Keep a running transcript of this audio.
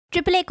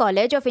AAA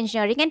College of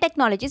Engineering and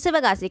Technology,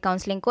 Sivagasi,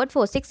 counseling code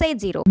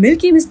 4680.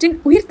 Milky Mist in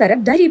Uyirthara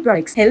dairy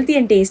products, healthy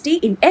and tasty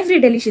in every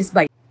delicious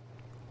bite.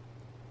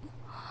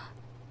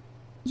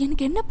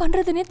 எனக்கு என்ன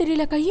பண்றதுனே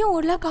தெரியல. கையும்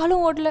ஓடல,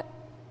 காலும் ஓடல.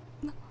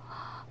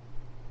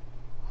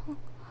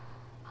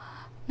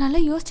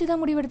 நல்லா யோசிச்சு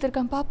தான்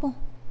முடிவெடுத்திருக்கேன். பாப்போம்.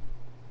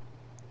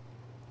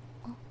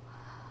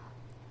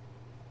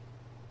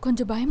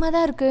 கொஞ்சம் பயமா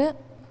தான் இருக்கு.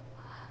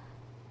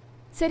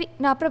 சரி,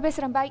 நான் அப்புறம்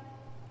பேசுறேன். பாய்.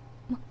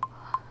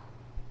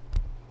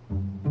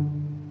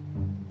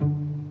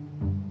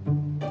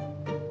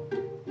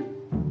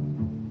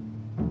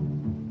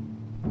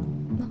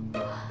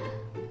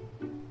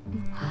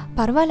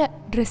 பரவாயில்ல,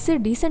 ட்ரெஸ்ஸு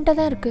டீசெண்டாக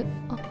தான் இருக்குது.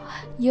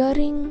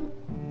 Earring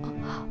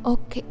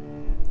okay,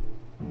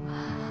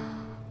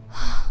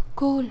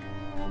 cool.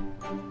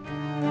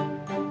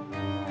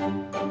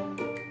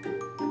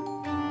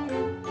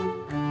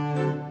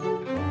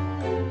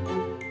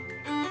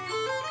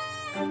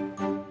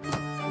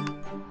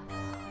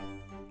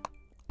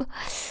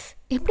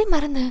 எப்படி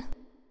மறந்தேன்?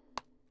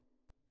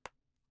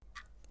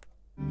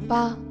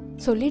 பா,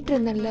 சொல்லிட்டு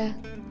இருந்தேன்ல,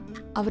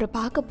 அவரை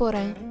பார்க்க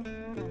போகிறேன்.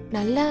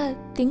 நல்லா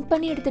திங்க்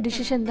பண்ணி எடுத்த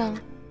டிசிஷன் தான்.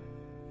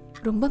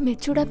 ரொம்ப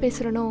மெச்சூர்டாக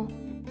பேசுகிறனோ?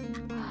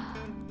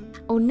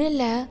 ஒன்றும்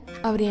இல்லை,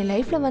 அவர் என்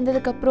லைஃப்பில்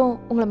வந்ததுக்கப்புறம்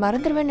உங்களை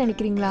மறந்துடுவேன்னு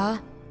நினைக்கிறீங்களா?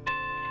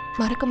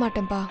 மறக்க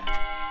மாட்டேன்ப்பா.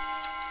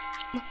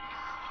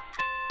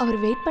 அவர்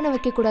வெயிட் பண்ண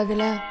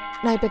வைக்கக்கூடாதுல்ல.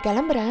 நான் இப்போ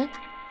கிளம்புறேன்.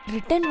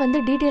 ரிட்டர்ன் வந்து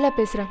டீட்டெயிலாக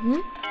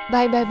பேசுகிறேன்.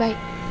 பாய் பாய் பாய்.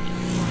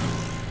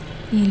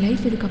 என்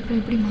லைஃப்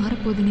இதுக்கப்புறம் எப்படி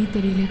மாறப்போகுதுன்னே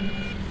தெரியல.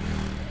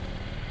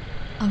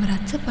 அவர்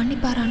அக்செப்ட்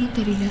பண்ணிப்பாரான்னு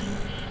தெரியல.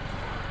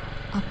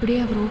 அப்படியே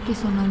அவர் ஓகே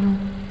சொன்னாலும்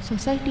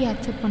சொசைட்டி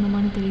அக்செப்ட்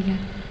பண்ணுமான்னு தெரியல.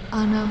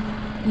 ஆனால்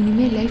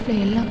இனிமேல்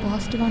லைஃப்பில் எல்லாம்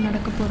பாசிட்டிவாக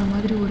நடக்க போகிற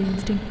மாதிரி ஒரு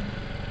இன்ஸ்டிங்.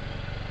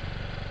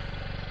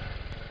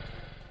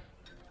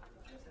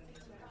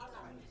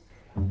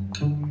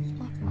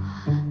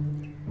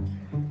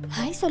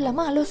 ஹாய்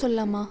சொல்லாமா, ஹலோ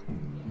சொல்லாமா?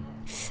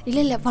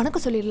 இல்லை இல்லை,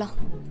 வணக்கம் சொல்லிடலாம்.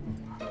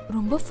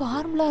 ரொம்ப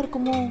ஃபார்முலாக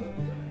இருக்குமோ?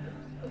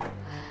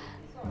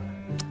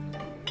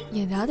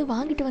 ஏதாவது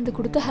வாங்கிட்டு வந்து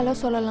கொடுத்து ஹலோ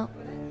சொல்லலாம்.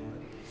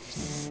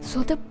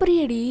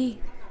 சொதப்பிரியடி.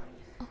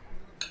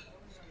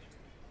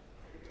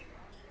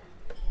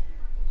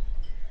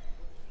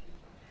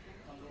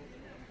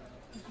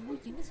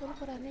 என்ன சொல்ல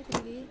போறாருன்னே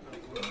தெரியல.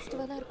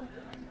 பாசிட்டிவாக தான் இருக்கும்.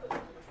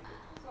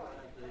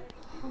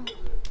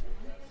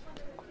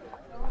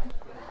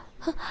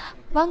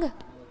 வாங்க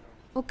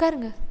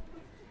உட்காருங்க.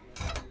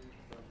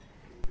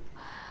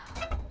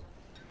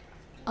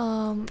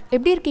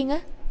 எப்படி இருக்கீங்க?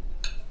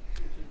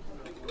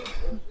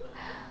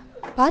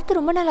 பார்த்து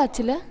ரொம்ப நாள்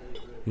ஆச்சுல.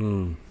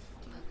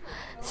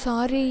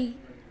 சாரி,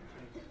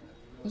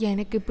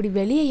 எனக்கு இப்படி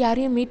வெளியே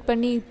யாரையும் மீட்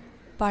பண்ணி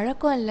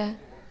பழக்கம் இல்லை.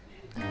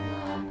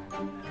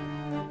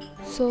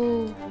 ஸோ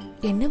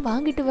என்ன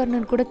வாங்கிட்டு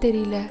வரணும்னு கூட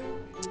தெரியல.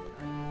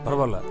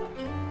 பரவாயில்ல.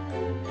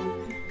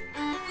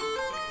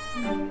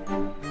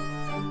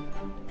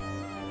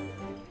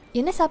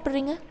 என்ன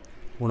சாப்பிட்றீங்க?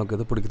 உனக்கு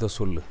எது பிடிக்குதோ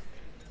சொல்லு.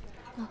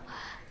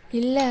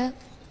 இல்லை,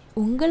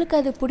 உங்களுக்கு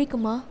அது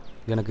பிடிக்குமா?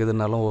 எனக்கு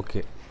எதுனாலும்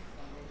ஓகே.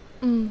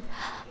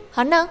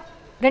 அண்ணா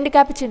 2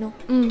 கேப்புச்சினோ.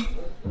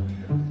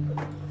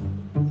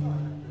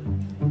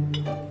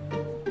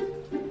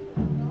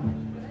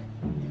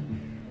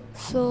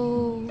 ஸோ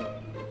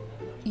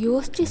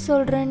யோசிச்சு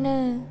சொல்கிறேன்னு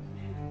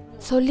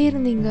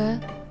சொல்லியிருந்தீங்க.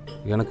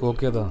 எனக்கு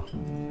ஓகே தான்.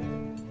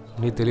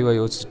 நீ தெளிவாக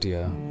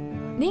யோசிச்சிட்டியா?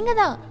 நீங்கள்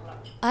தான்.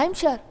 I am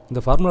sure.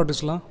 இந்த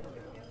ஃபார்மாலிட்டிஸ்லாம்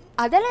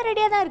அதெல்லாம்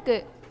ரெடியாக தான்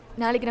இருக்குது.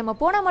 நாளைக்கு நம்ம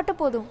போனால்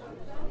மட்டும் போதும்.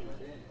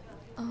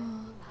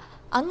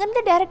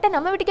 அங்கேருந்து டேரெக்டாக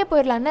நம்ம வீட்டுக்கே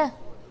போயிடலாண்ணே.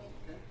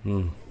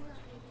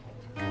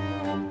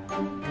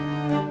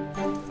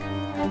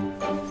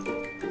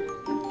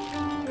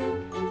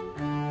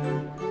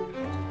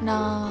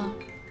 நான்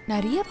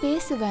நிறைய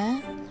பேசுவேன்.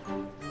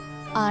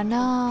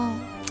 ஆனால்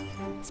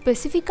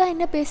ஸ்பெசிஃபிக்காக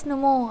என்ன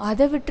பேசணுமோ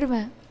அதை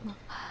விட்டுருவேன்.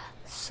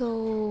 ஸோ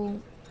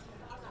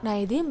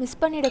நான் எதையும்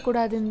மிஸ்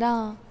பண்ணிடக்கூடாதுன்னு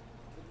தான்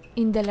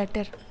இந்த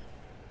லெட்டர்.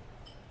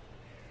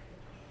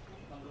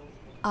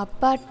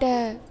 அப்பாட்ட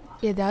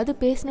ஏதாவது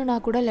பேசணுன்னா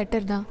கூட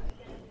லெட்டர் தான்.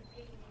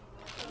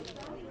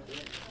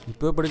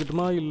 இப்போ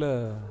படிக்கட்டுமா இல்லை?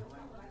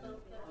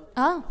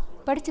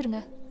 படிச்சிருங்க.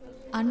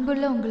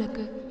 அன்புள்ள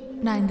உங்களுக்கு,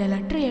 நான் இந்த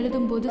லெட்டர்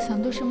எழுதும்போது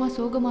சந்தோஷமாக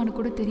சோகமானு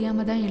கூட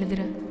தெரியாமல் தான்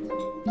எழுதுகிறேன்.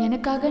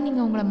 எனக்காக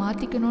நீங்கள் உங்களை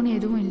மாற்றிக்கணும்னு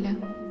எதுவும் இல்லை.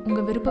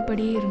 உங்கள்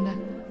விருப்பப்படியே இருங்க.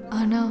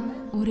 ஆனால்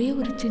ஒரே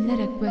ஒரு சின்ன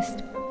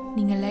ரெக்வெஸ்ட்,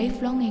 நீங்கள் லைஃப்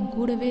லாங் என்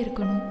கூடவே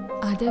இருக்கணும்.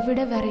 அதை விட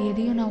வேறு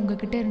எதையும் நான்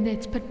உங்ககிட்ட இருந்து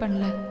எக்ஸ்பெக்ட்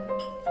பண்ணல.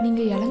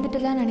 நீங்கள் இழந்துட்டு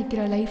தான்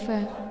நினைக்கிற லைஃப்பை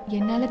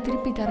என்னால்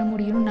திருப்பி தர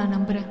முடியும்னு நான்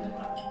நம்புகிறேன்.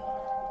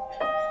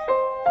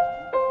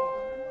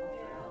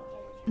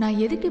 நான்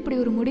எதுக்கு இப்படி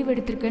ஒரு முடிவு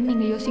எடுத்திருக்கேன்னு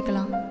நீங்கள்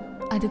யோசிக்கலாம்.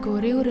 அதுக்கு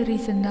ஒரே ஒரு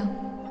ரீசன் தான்.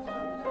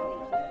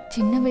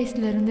 சின்ன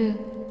வயசுலேருந்து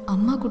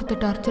அம்மா கொடுத்த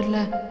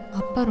டார்ச்சரில்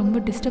அப்பா ரொம்ப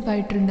டிஸ்டர்ப்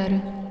ஆகிட்டு இருந்தார்.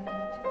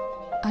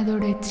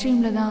 அதோட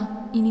எக்ஸ்ட்ரீமில் தான்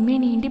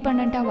இனிமேல் நீ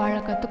இண்டிபெண்ட்டாக வாழ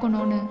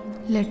கற்றுக்கணும்னு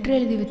லெட்டர்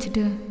எழுதி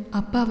வச்சுட்டு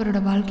அப்பா அவரோட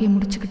வாழ்க்கையை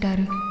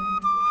முடிச்சுக்கிட்டாரு.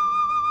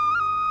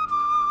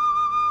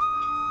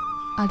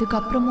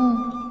 அதுக்கப்புறமும்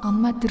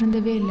அம்மா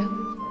திருந்தவே இல்லை.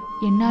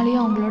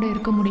 என்னாலேயும் அவங்களோட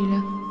இருக்க முடியல.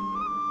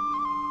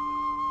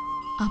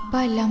 அப்பா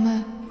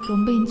இல்லாமல்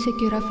ரொம்ப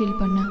இன்செக்யூராக ஃபீல்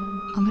பண்ணேன்.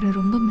 அவரை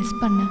ரொம்ப மிஸ்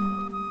பண்ணேன்.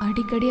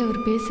 அடிக்கடி அவர்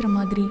பேசுகிற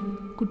மாதிரி,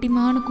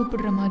 குட்டிமான்னு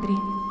கூப்பிடுற மாதிரி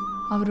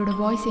அவரோட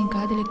வாய்ஸ் என்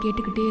காதில்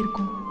கேட்டுக்கிட்டே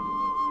இருக்கும்.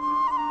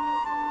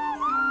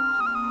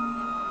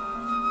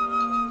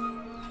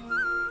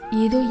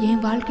 ஏதோ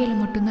என்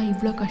வாழ்க்கையில் மட்டும்தான்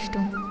இவ்வளோ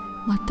கஷ்டம்,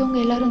 மற்றவங்க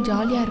எல்லாரும்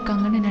ஜாலியாக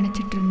இருக்காங்கன்னு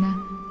நினச்சிட்டு இருந்தேன்.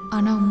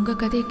 ஆனால் உங்கள்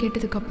கதையை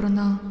கேட்டதுக்கப்புறம்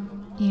தான்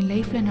என்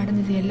லைஃப்பில்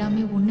நடந்தது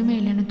எல்லாமே ஒன்றுமே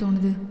இல்லைன்னு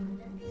தோணுது.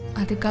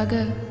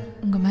 அதுக்காக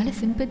உங்கள் மேலே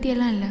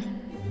சிம்பத்தியெல்லாம் இல்லை,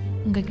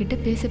 உங்கள் கிட்ட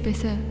பேச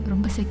பேச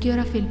ரொம்ப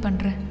செக்யூராக ஃபீல்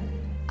பண்ணுறேன்.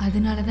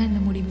 அதனால தான்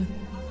இந்த முடிவு.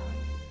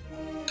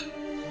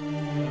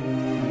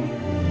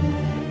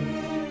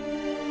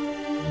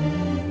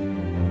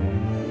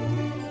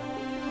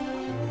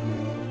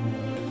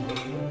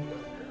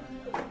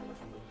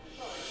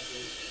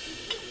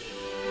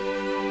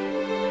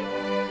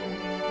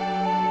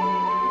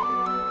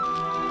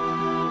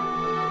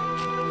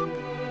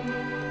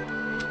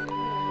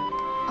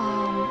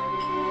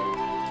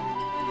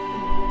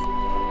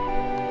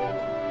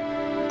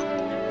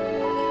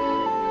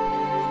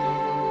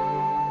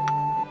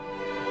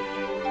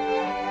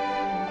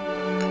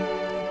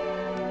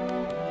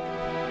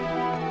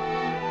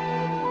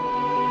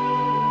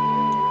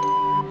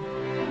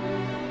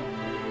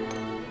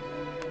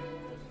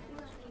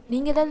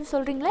 நீங்கள் ஏதாவது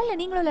சொல்கிறீங்களா இல்லை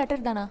நீங்களும்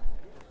லெட்டர் தானா?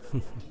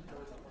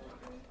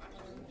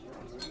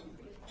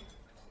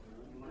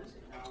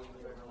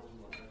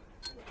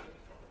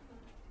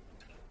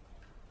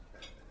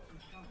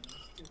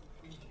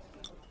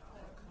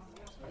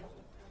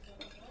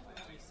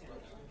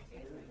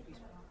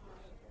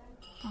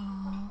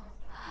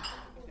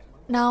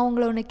 நான்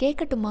உங்களை ஒன்று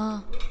கேட்கட்டுமா?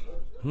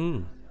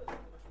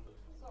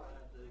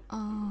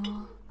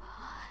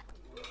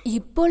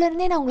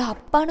 இப்போலேருந்தே நான் உங்களை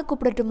அப்பான்னு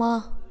கூப்பிடட்டுமா?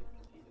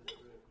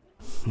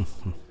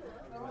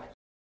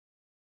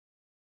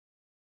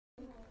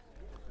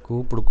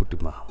 கூப்பிடு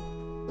குட்டிமா.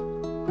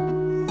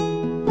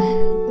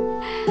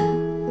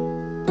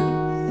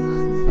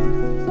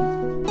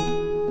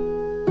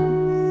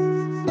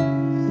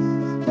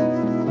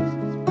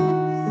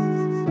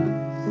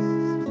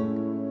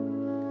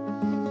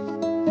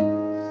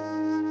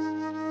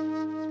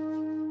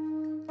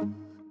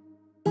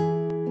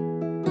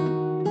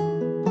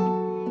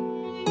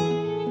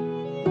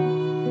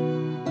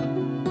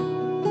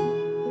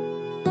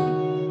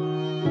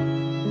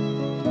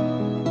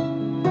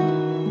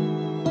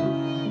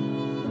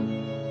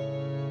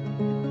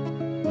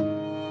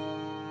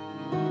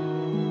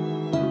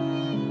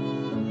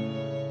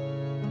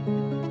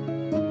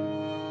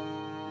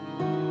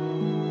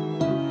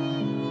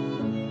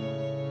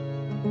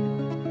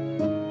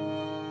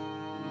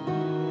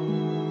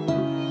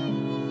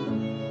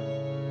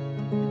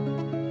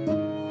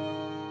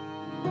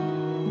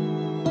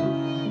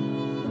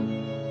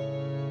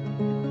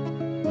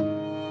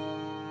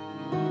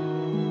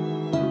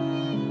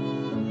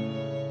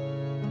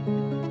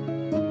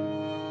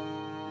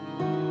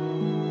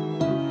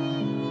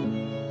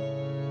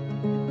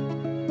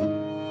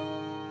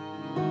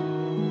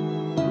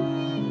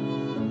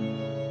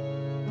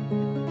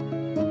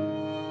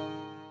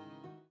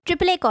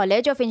 AAA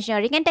College of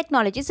Engineering and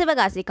Technology,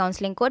 Sivagasi,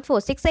 Counseling Code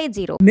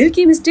 4680.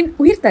 Milky Mist in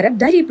Uyir Tarap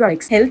Dairy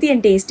Products. Healthy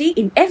and tasty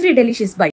in every delicious bite.